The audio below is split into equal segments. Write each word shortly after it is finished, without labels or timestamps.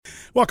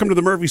Welcome to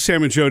the Murphy,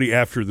 Sam, and Jody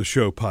After the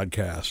Show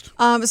podcast.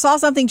 Saw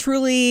something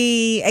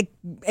truly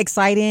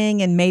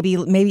exciting and maybe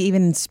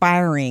even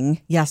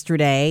inspiring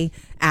yesterday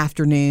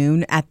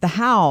afternoon at the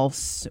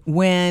house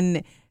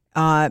when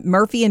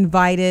Murphy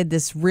invited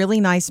this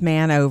really nice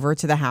man over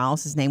to the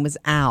house. His name was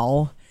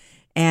Al,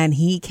 and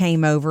he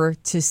came over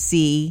to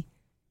see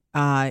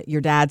your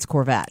dad's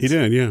Corvette. He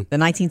did, yeah. The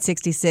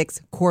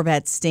 1966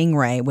 Corvette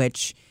Stingray,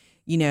 which,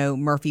 you know,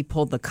 Murphy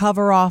pulled the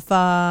cover off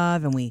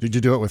of, and we... Did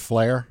you do it with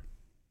Flair?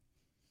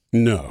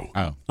 No.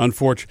 Oh.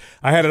 Unfortunately.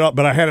 I had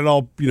it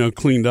all,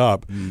 cleaned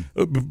up.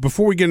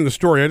 Before we get into the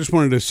story, I just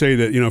wanted to say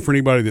that, for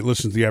anybody that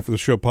listens to the After the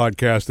Show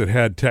podcast that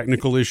had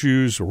technical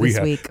issues, or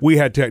we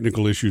had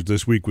technical issues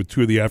this week with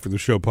two of the After the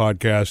Show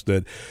podcasts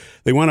that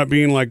they wound up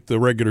being like the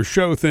regular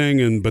show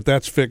thing, but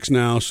that's fixed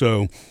now.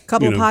 So a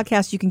couple of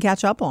podcasts you can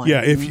catch up on.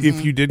 Yeah,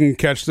 if you didn't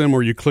catch them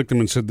or you clicked them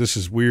and said this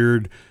is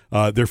weird,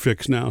 they're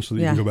fixed now, so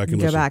that you can go back and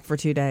listen. Go back for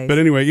 2 days. But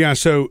anyway, yeah.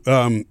 So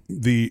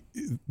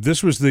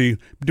this was the.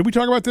 Did we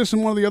talk about this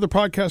in one of the other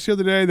podcasts the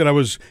other day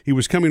that he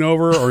was coming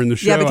over or in the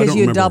show? Yeah, because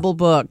you double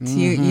booked.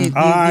 You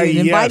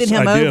invited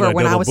him over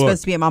when I was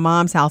supposed to be at my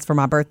mom's house for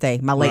my birthday,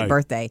 my late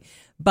birthday.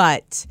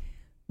 But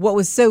what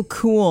was so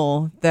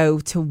cool though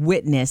to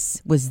witness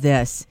was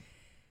this.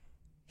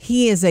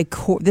 He is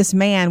this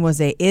man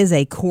is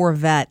a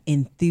Corvette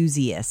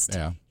enthusiast.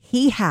 Yeah.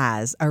 He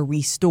has a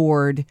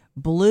restored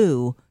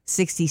blue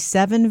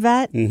 67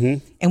 Vette.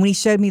 Mm-hmm. And when he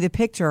showed me the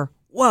picture,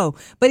 whoa.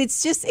 But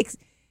it's just,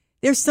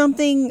 there's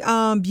something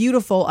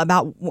beautiful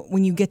about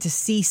when you get to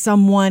see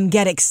someone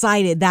get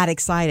that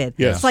excited.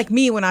 Yes. It's like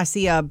me when I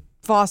see a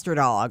foster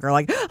dog or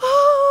like,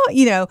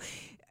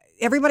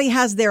 everybody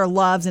has their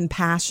loves and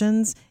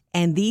passions.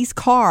 And these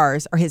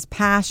cars are his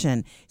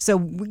passion. So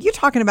you're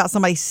talking about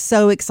somebody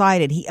so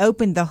excited. He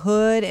opened the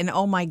hood and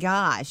oh my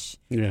gosh.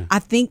 Yeah. I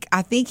think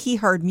he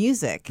heard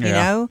music, you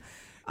know?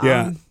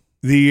 Yeah.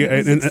 It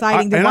was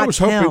exciting to watch I was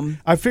hoping, him.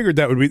 I figured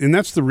that would be, and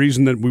that's the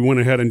reason that we went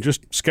ahead and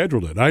just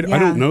scheduled it. I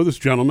don't know this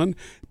gentleman,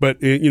 but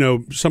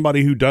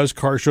somebody who does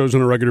car shows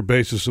on a regular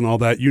basis and all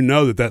that,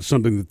 that's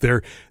something that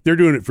they're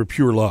doing it for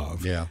pure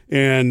love. Yeah,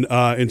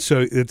 and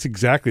so it's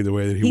exactly the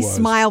way that he was. He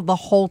smiled the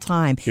whole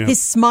time. Yeah.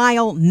 His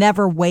smile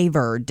never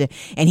wavered,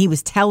 and he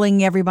was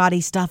telling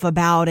everybody stuff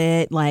about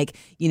it, like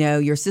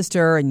your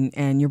sister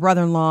and your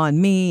brother-in-law and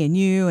me and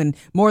you, and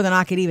more than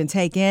I could even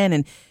take in,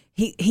 and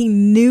he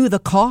knew the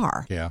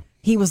car. Yeah.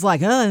 He was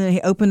like, and he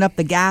opened up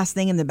the gas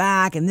thing in the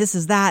back, and this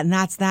is that, and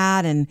that's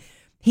that. And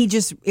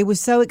it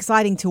was so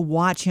exciting to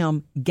watch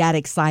him get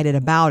excited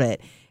about it.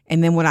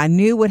 And then when I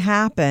knew what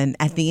happened,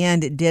 at the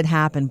end, it did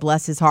happen.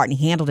 Bless his heart. And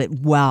he handled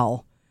it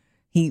well.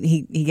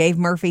 He gave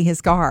Murphy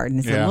his card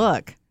and said,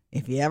 look,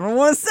 if you ever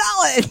want to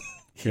sell it,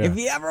 if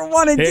you ever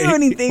want to do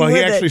anything with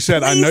he actually it,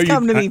 said, please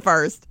come to me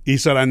first. He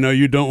said, I know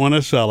you don't want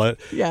to sell it.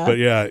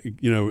 Yeah.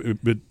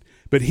 But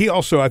but he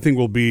also, I think,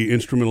 will be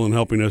instrumental in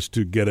helping us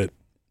to get it,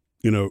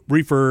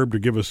 refurbed or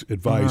give us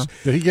advice.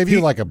 Did he give you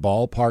like a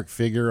ballpark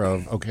figure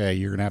of, okay,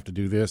 you're going to have to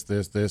do this,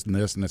 and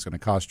this, and it's going to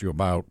cost you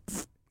about...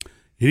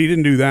 He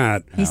didn't do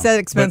that. He said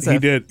expensive. But he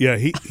did. Yeah,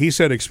 he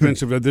said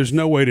expensive. There's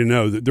no way to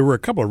know. There were a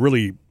couple of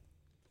really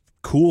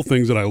cool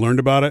things that I learned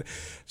about it.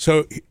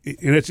 So,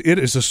 and it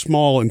is a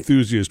small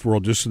enthusiast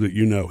world, just so that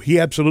you know. He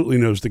absolutely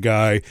knows the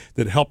guy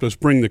that helped us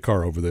bring the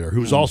car over there,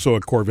 who's also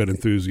a Corvette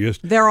enthusiast.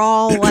 They're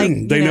all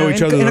like, they know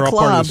each other. They're all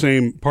part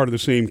of the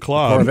same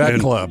club. Corvette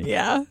club.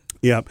 Yeah.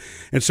 Yeah.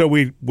 And so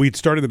we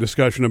started the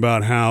discussion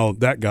about how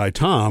that guy,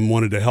 Tom,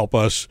 wanted to help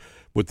us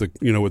with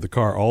the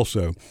car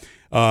also.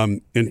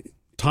 And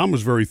Tom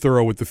was very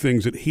thorough with the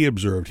things that he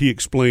observed. He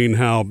explained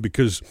how,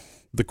 because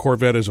the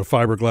Corvette is a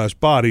fiberglass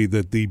body,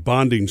 that the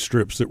bonding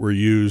strips that were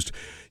used,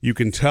 you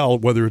can tell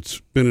whether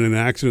it's been in an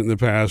accident in the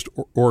past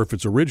or if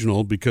it's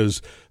original,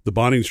 because the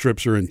bonding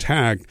strips are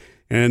intact.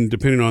 And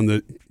depending on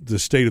the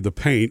state of the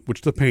paint,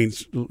 which the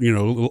paint's a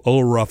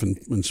little rough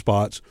in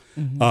spots,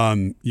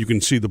 you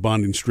can see the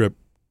bonding strip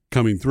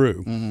coming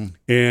through. Mm-hmm.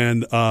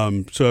 And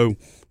so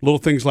little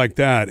things like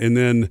that. And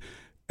then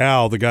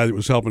Al, the guy that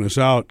was helping us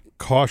out,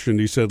 cautioned.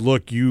 He said,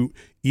 look,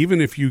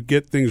 even if you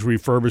get things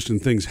refurbished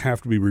and things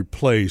have to be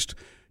replaced,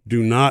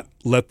 do not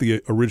let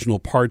the original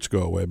parts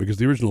go away, because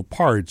the original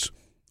parts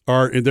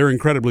they're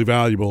incredibly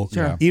valuable.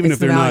 Sure. Even if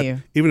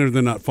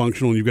they're not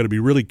functional. And you've got to be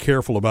really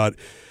careful about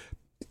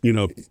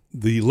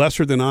the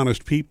lesser than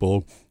honest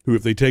people who,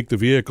 if they take the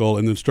vehicle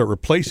and then start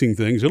replacing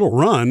things, it'll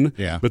run,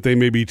 but they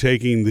may be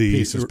taking the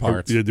pieces,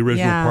 parts, the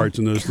original parts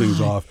and those things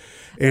off.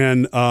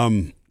 And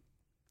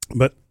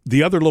but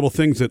the other little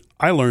things that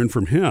I learned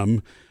from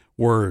him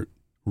were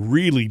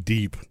really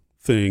deep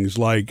things,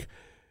 like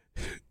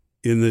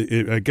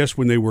I guess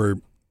when they were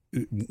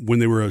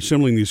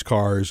assembling these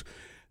cars,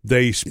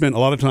 they spent a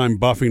lot of time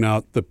buffing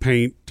out the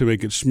paint to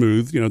make it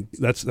smooth.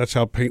 That's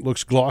how paint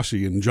looks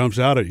glossy and jumps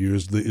out at you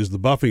is the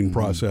buffing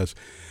process.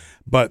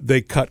 But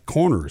they cut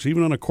corners,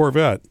 even on a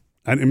Corvette.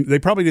 And they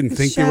probably didn't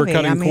think they were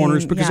cutting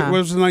corners because it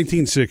was the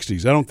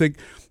 1960s.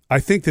 I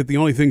think that the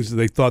only things that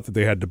they thought that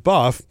they had to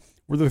buff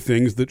were the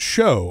things that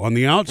show on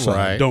the outside.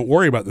 Right. Don't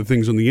worry about the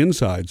things on the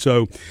inside.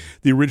 So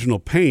the original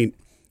paint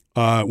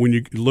when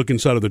you look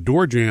inside of the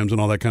door jambs and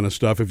all that kind of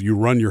stuff, if you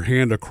run your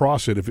hand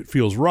across it, if it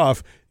feels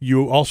rough,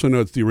 you also know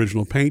it's the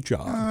original paint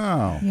job.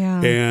 Oh.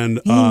 Yeah. And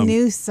he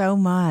knew so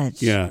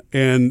much. Yeah,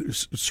 and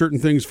certain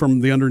things from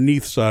the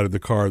underneath side of the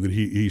car that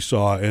he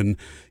saw, and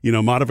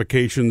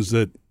modifications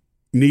that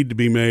need to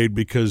be made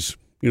because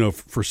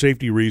for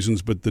safety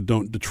reasons, but that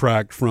don't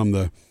detract from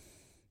the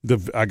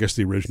I guess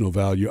the original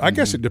value. I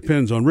guess it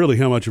depends on really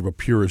how much of a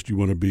purist you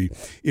want to be.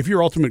 If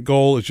your ultimate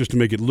goal is just to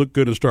make it look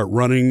good and start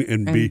running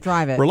and be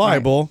drive it,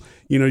 reliable,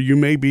 right. You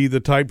may be the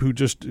type who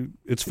just,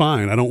 it's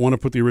fine. I don't want to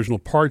put the original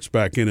parts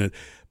back in it,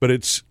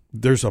 but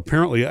there's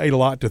apparently a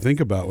lot to think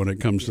about when it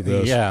comes to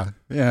this. Yeah.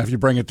 If you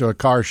bring it to a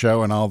car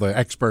show and all the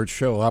experts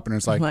show up and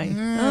it's like loser.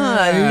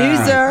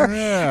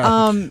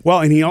 Yeah. Well,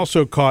 and he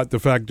also caught the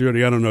fact,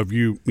 Jody, I don't know if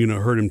you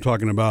heard him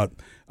talking about,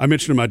 I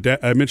mentioned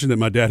that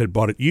my dad had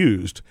bought it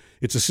used.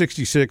 It's a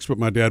 66, but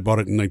my dad bought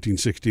it in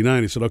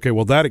 1969. He said, okay,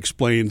 well, that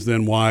explains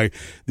then why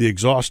the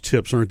exhaust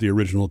tips aren't the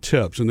original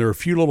tips. And there are a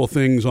few little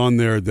things on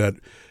there that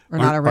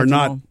are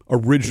not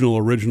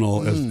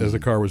original as the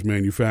car was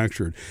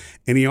manufactured.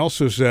 And he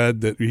also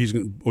said that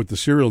with the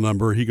serial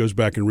number, he goes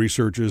back and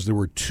researches, there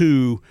were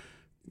 2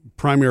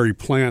 primary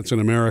plants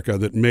in America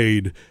that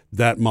made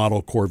that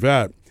model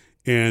Corvette.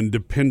 And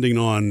depending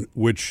on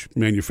which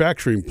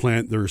manufacturing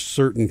plant, there are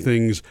certain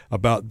things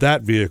about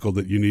that vehicle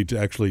that you need to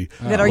actually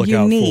that are look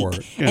unique. out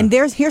for. Yeah. And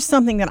here's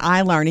something that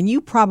I learned, and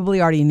you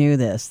probably already knew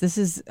this. This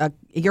is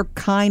you're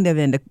kind of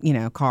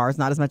into cars,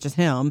 not as much as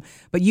him,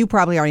 but you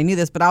probably already knew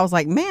this. But I was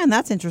like, man,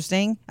 that's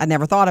interesting. I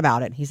never thought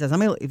about it. He says,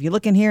 if you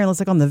look in here and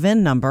let's look on the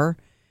VIN number,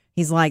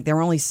 he's like, there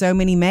were only so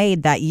many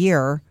made that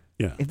year.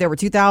 Yeah. If there were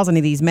 2,000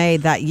 of these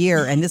made that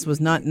year and this was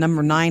not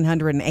number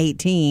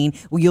 918,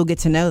 well, you'll get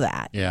to know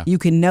that. Yeah. You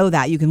can know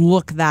that. You can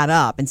look that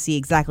up and see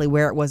exactly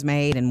where it was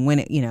made and when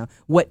it,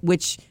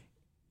 which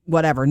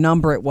whatever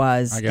number it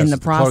was I guess in the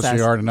process. The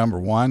closer you are to number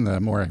 1, the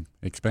more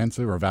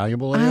expensive or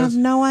valuable it I is. have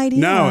no idea.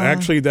 No,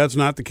 actually, that's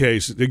not the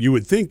case. You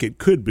would think it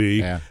could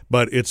be,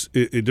 but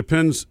it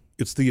depends.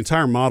 It's the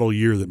entire model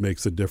year that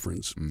makes the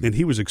difference. And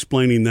he was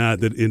explaining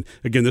that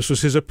again, this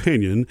was his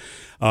opinion.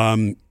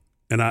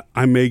 And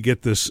I may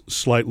get this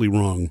slightly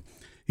wrong.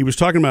 He was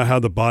talking about how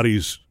the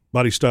body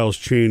styles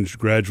changed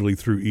gradually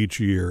through each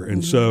year.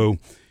 And so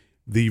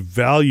the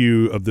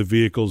value of the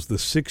vehicles, the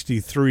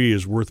 63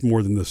 is worth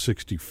more than the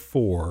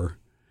 64.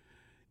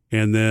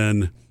 And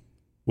then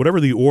whatever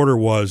the order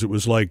was, it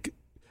was like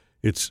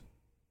it's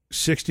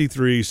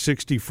 63,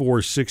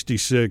 64,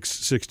 66,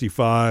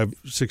 65,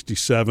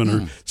 67,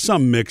 or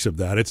some mix of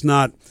that. It's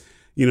not...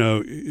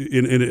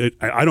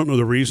 I don't know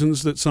the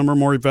reasons that some are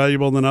more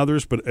valuable than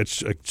others, but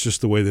it's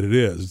just the way that it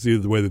is. It's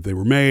either the way that they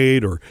were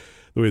made or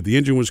the way the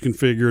engine was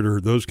configured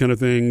or those kind of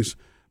things.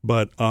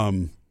 But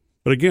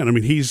again, I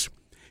mean, he's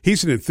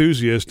an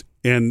enthusiast,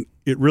 and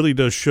it really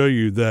does show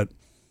you that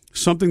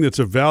something that's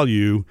of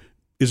value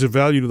is a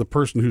value to the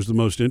person who's the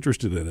most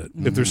interested in it.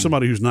 If there's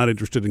somebody who's not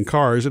interested in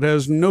cars, it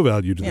has no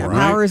value to them. Right?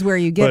 Power is where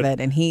you give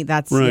it, and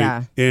that's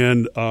right.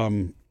 And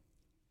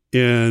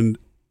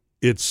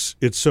it's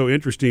so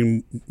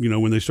interesting,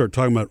 when they start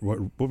talking about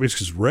what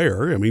is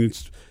rare. I mean,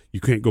 you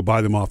can't go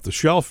buy them off the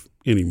shelf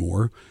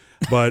anymore,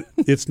 but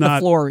it's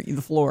not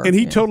the floor. And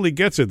he totally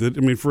gets it. That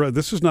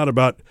this is not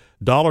about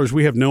dollars.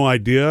 We have no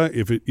idea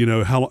if it,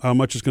 how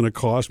much it's going to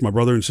cost. My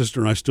brother and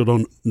sister and I still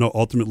don't know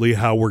ultimately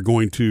how we're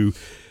going to,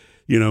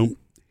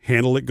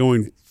 handle it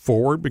going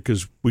forward,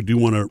 because we do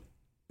want to,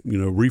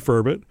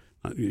 refurb it.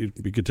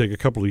 It could take a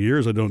couple of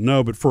years. I don't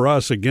know, but for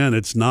us, again,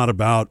 it's not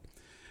about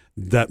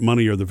that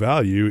money or the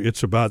value.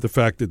 It's about the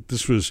fact that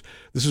this is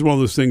one of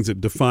those things that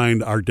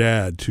defined our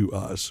dad to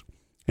us.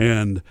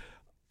 And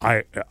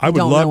I would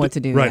don't love know what to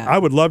do. Right. Yet. I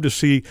would love to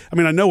see,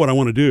 I know what I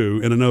want to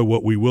do, and I know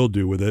what we will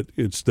do with it.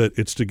 It's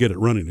to get it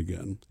running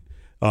again.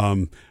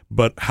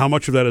 But how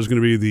much of that is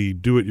going to be the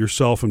do it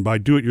yourself? And by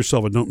do it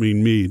yourself, I don't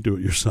mean me do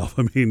it yourself.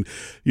 I mean,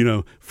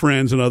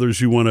 friends and others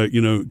who want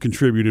to,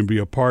 contribute and be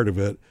a part of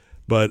it.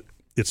 But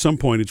at some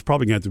point, it's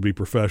probably going to have to be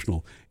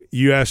professional.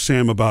 You asked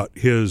Sam about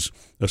his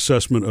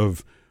assessment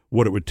of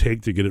what it would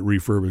take to get it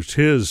refurbished.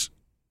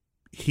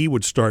 He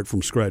would start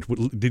from scratch.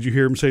 Did you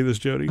hear him say this,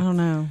 Jody? I don't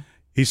know.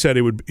 He said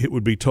it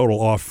would be total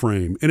off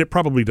frame, and it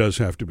probably does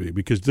have to be,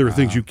 because there are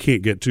things you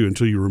can't get to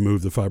until you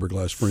remove the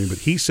fiberglass frame. But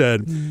he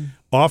said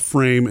off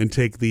frame and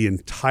take the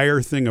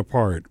entire thing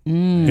apart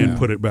and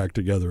put it back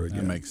together again.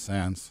 That makes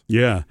sense.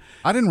 Yeah,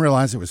 I didn't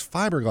realize it was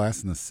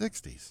fiberglass in the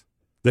 60s.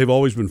 They've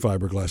always been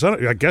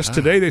fiberglass. I guess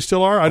today they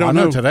still are. I don't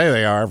know. Today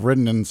they are. I've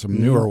ridden in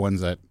some newer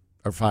ones that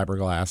are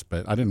fiberglass,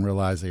 but I didn't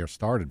realize they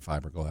started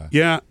fiberglass.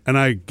 Yeah, and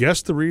I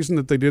guess the reason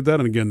that they did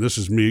that, and again, this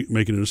is me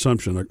making an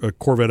assumption, a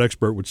Corvette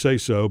expert would say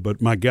so, but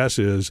my guess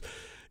is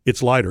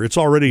it's lighter. It's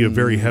already a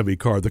very heavy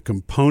car. The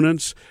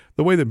components,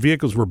 the way that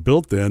vehicles were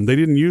built then, they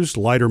didn't use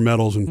lighter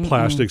metals and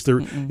plastics.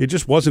 It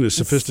just wasn't a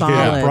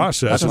sophisticated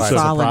process. That's why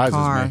it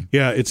surprises me.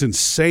 Yeah, it's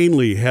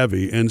insanely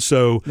heavy, and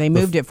so they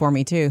moved it for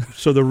me too.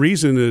 So the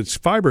reason it's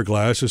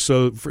fiberglass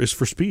is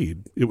for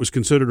speed. It was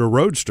considered a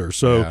roadster,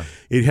 so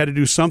it had to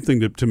do something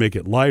to make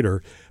it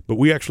lighter. But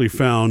we actually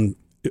found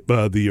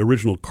the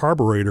original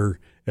carburetor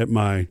at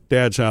my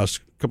dad's house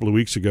a couple of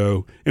weeks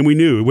ago, and we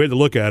had to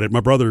look at it.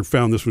 My brother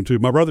found this one too.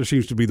 My brother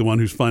seems to be the one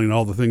who's finding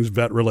all the things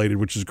vet related,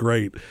 which is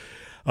great.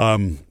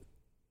 And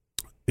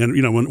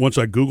once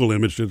I Google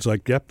imaged it, it's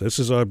like, yep, it's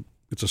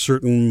a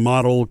certain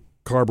model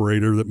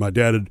carburetor that my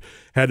dad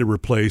had to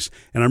replace.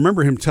 And I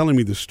remember him telling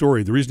me the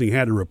story. The reason he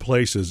had to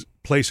replace it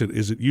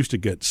is it used to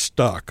get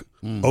stuck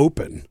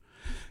open,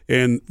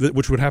 and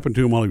which would happen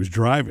to him while he was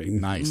driving.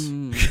 Nice.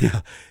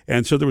 Yeah.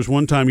 And so there was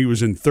one time he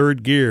was in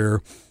third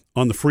gear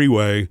on the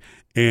freeway,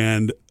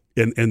 and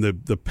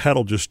the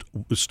pedal just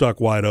was stuck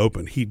wide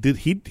open.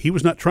 He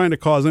was not trying to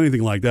cause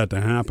anything like that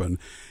to happen.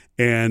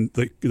 And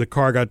the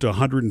car got to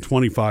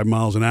 125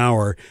 miles an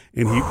hour,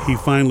 and he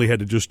finally had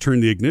to just turn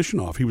the ignition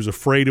off. He was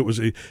afraid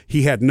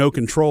he had no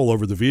control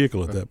over the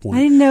vehicle at that point.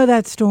 I didn't know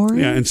that story.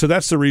 Yeah, and so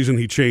that's the reason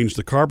he changed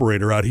the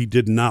carburetor out. He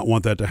did not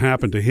want that to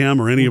happen to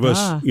him or any of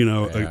us,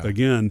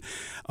 again.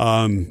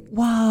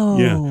 Wow.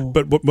 Yeah,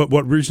 but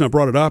what reason I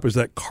brought it up is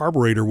that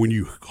carburetor, when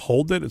you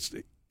hold it,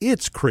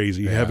 it's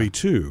crazy heavy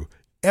too.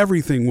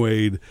 Everything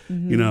weighed,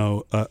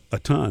 a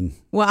ton.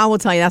 Well, I will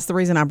tell you, that's the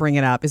reason I bring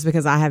it up, is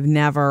because I have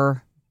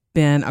never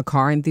been a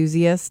car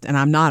enthusiast, and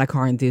I'm not a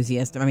car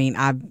enthusiast. I mean,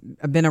 I've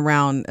been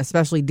around,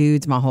 especially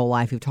dudes, my whole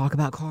life who talk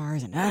about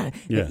cars, and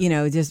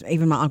just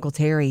even my Uncle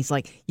Terry. He's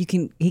like, he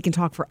can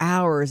talk for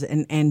hours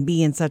and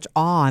be in such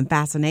awe and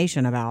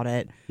fascination about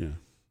it. Yeah.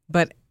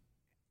 But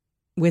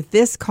with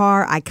this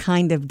car, I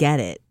kind of get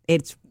it.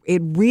 It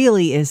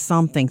really is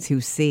something to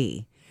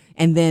see.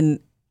 And then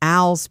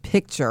Al's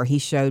picture he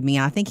showed me,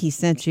 and I think he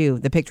sent you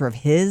the picture of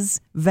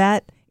his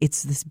vet.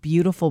 It's this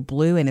beautiful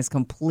blue and is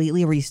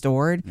completely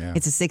restored. Yeah.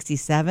 It's a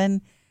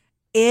 67.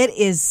 It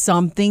is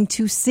something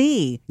to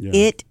see. Yeah.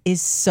 It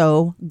is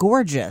so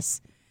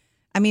gorgeous.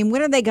 I mean,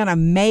 when are they going to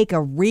make a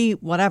redo,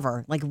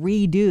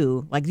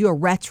 like do a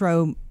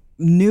retro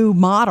new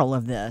model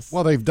of this?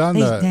 Well, they've done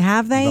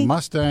the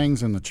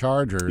Mustangs and the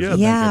Chargers.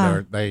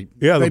 Yeah. They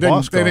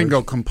didn't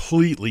go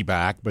completely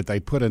back, but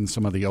they put in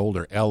some of the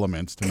older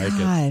elements to make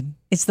it.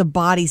 It's the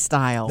body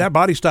style. That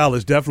body style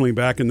is definitely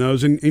back in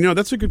those. And,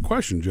 that's a good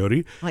question,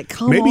 Jody. Like,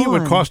 come Maybe on. It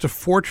would cost a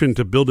fortune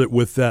to build it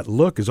with that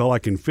look is all I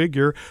can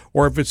figure.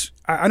 Or if it's,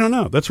 I don't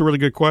know. That's a really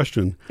good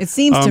question. It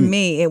seems to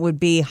me it would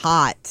be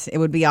hot. It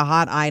would be a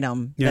hot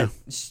item that,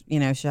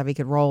 Chevy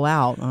could roll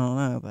out. I don't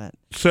know, but.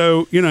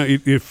 So,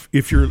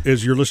 if you're,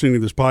 as you're listening to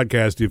this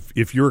podcast,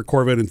 if you're a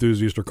Corvette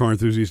enthusiast or car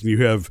enthusiast and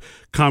you have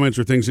comments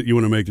or things that you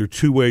want to make, there are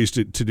two ways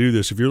to do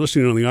this. If you're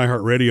listening on the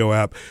iHeartRadio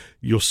app,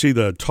 you'll see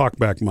the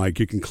talkback mic.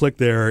 You can click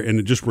there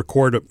and just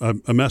record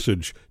a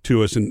message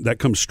to us, and that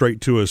comes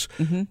straight to us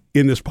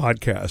in this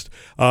podcast.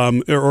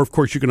 Or, of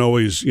course, you can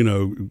always,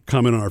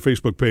 comment on our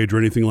Facebook page or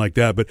anything like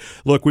that. But,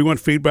 look, we want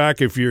feedback.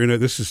 If you're in it,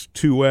 this is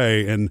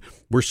two-way, and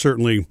we're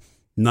certainly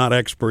not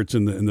experts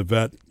in the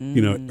vet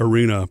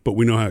arena, but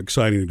we know how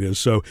exciting it is.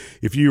 So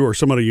if you or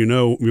somebody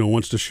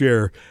wants to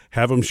share,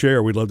 have them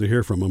share. We'd love to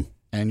hear from them.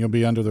 And you'll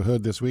be under the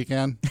hood this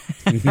weekend.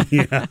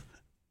 Yeah.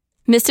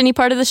 Missed any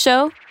part of the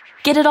show?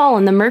 Get it all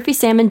on the Murphy,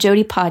 Sam, and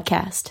Jody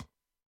podcast.